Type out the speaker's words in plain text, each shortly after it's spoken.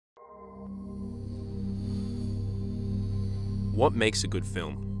What makes a good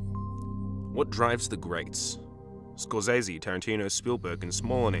film? What drives the greats? Scorsese, Tarantino, Spielberg, and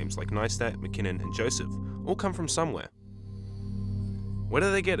smaller names like Neistat, McKinnon, and Joseph all come from somewhere. Where do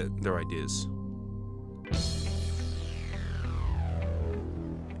they get it, their ideas?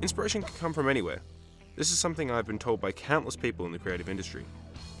 Inspiration can come from anywhere. This is something I've been told by countless people in the creative industry.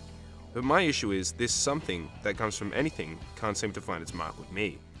 But my issue is this something that comes from anything can't seem to find its mark with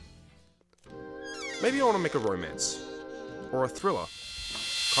me. Maybe I want to make a romance. Or a thriller.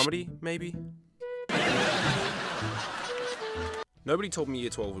 Comedy, maybe? Nobody told me Year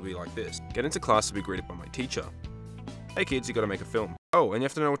 12 would be like this. Get into class to be greeted by my teacher. Hey kids, you gotta make a film. Oh, and you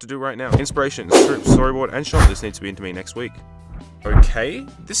have to know what to do right now. Inspiration, script, storyboard, and shot list need to be into me next week. Okay,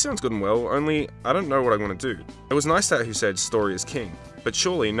 this sounds good and well, only I don't know what I'm gonna do. It was Neistat who said story is king, but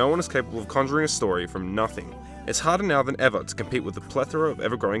surely no one is capable of conjuring a story from nothing. It's harder now than ever to compete with the plethora of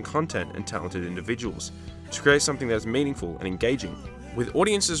ever-growing content and talented individuals, to create something that is meaningful and engaging. With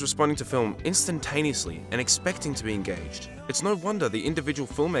audiences responding to film instantaneously and expecting to be engaged, it's no wonder the individual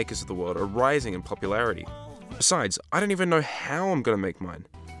filmmakers of the world are rising in popularity. Besides, I don't even know how I'm gonna make mine.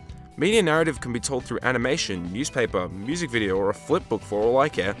 Media narrative can be told through animation, newspaper, music video, or a flip book for all I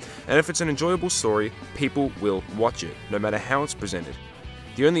care, and if it's an enjoyable story, people will watch it, no matter how it's presented.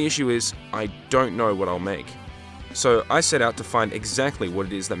 The only issue is, I don't know what I'll make. So I set out to find exactly what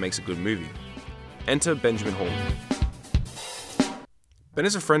it is that makes a good movie. Enter Benjamin Hall. Ben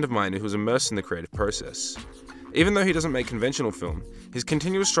is a friend of mine who is immersed in the creative process. Even though he doesn't make conventional film, his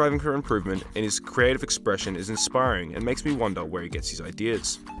continuous striving for improvement in his creative expression is inspiring and makes me wonder where he gets his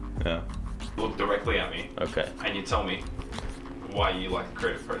ideas. Yeah. Look directly at me. Okay. And you tell me why you like the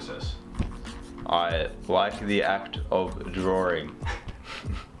creative process. I like the act of drawing.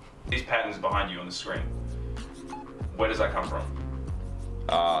 These patterns behind you on the screen, where does that come from?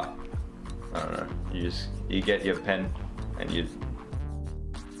 I don't know. You get your pen and you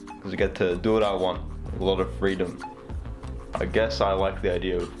get to do what I want. A lot of freedom. I guess I like the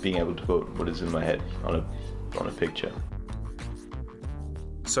idea of being able to put what is in my head on a picture.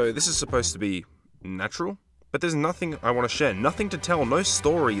 So this is supposed to be natural, but there's nothing I want to share, nothing to tell, no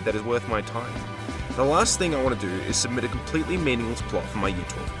story that is worth my time. The last thing I want to do is submit a completely meaningless plot for my Year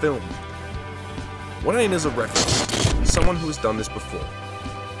 12 film. What I need is a reference, someone who has done this before.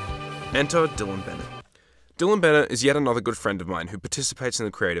 Enter Dylan Bennett. Dylan Bennett is yet another good friend of mine who participates in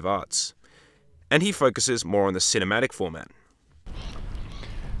the creative arts, and he focuses more on the cinematic format.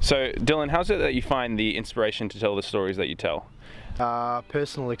 So, Dylan, how's it that you find the inspiration to tell the stories that you tell?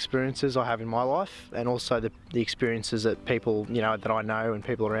 Personal experiences I have in my life, and also the experiences that people, that I know and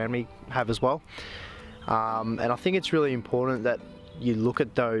people around me have as well. And I think it's really important that you look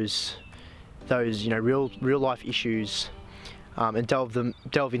at those real life issues and delve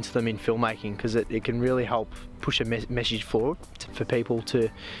into them in filmmaking, because it can really help push a message forward for people to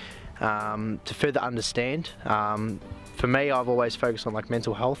further understand. For me, I've always focused on like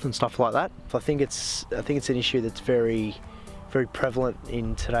mental health and stuff like that. I think it's an issue that's very prevalent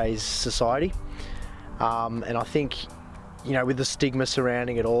in today's society, and I think with the stigma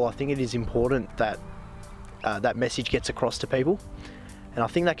surrounding it all, I think it is important that that message gets across to people, and I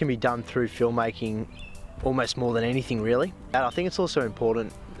think that can be done through filmmaking almost more than anything really. And I think it's also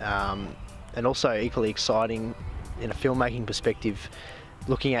important and also equally exciting in a filmmaking perspective,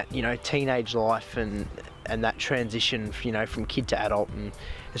 looking at teenage life and that transition from kid to adult, and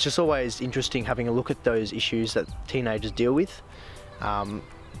it's just always interesting having a look at those issues that teenagers deal with,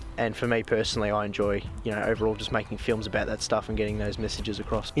 and for me personally, I enjoy overall just making films about that stuff and getting those messages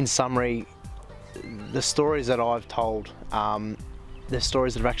across. In summary, the stories that I've told, they're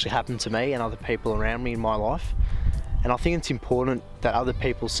stories that have actually happened to me and other people around me in my life, and I think it's important that other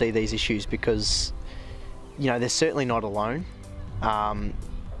people see these issues, because they're certainly not alone.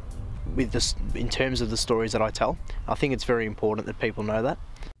 With this, in terms of the stories that I tell, I think it's very important that people know that.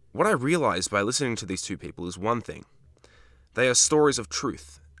 What I realized by listening to these two people is one thing. They are stories of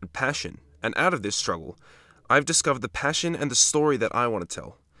truth and passion, and out of this struggle, I've discovered the passion and the story that I want to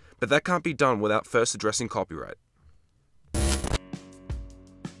tell. But that can't be done without first addressing copyright.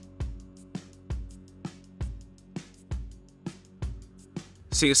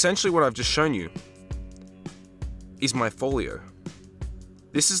 See, essentially what I've just shown you is my folio.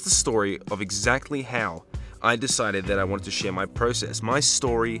 This is the story of exactly how I decided that I wanted to share my process, my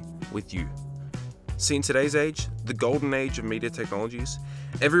story with you. See, in today's age, the golden age of media technologies,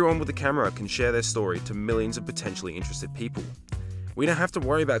 everyone with a camera can share their story to millions of potentially interested people. We don't have to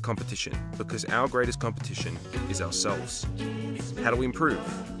worry about competition, because our greatest competition is ourselves. How do we improve?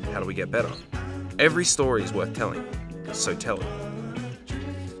 How do we get better? Every story is worth telling, so tell it.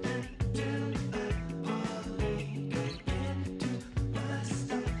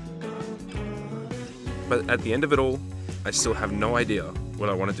 But at the end of it all, I still have no idea what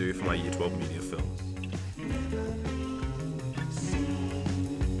I want to do for my Year 12 media film.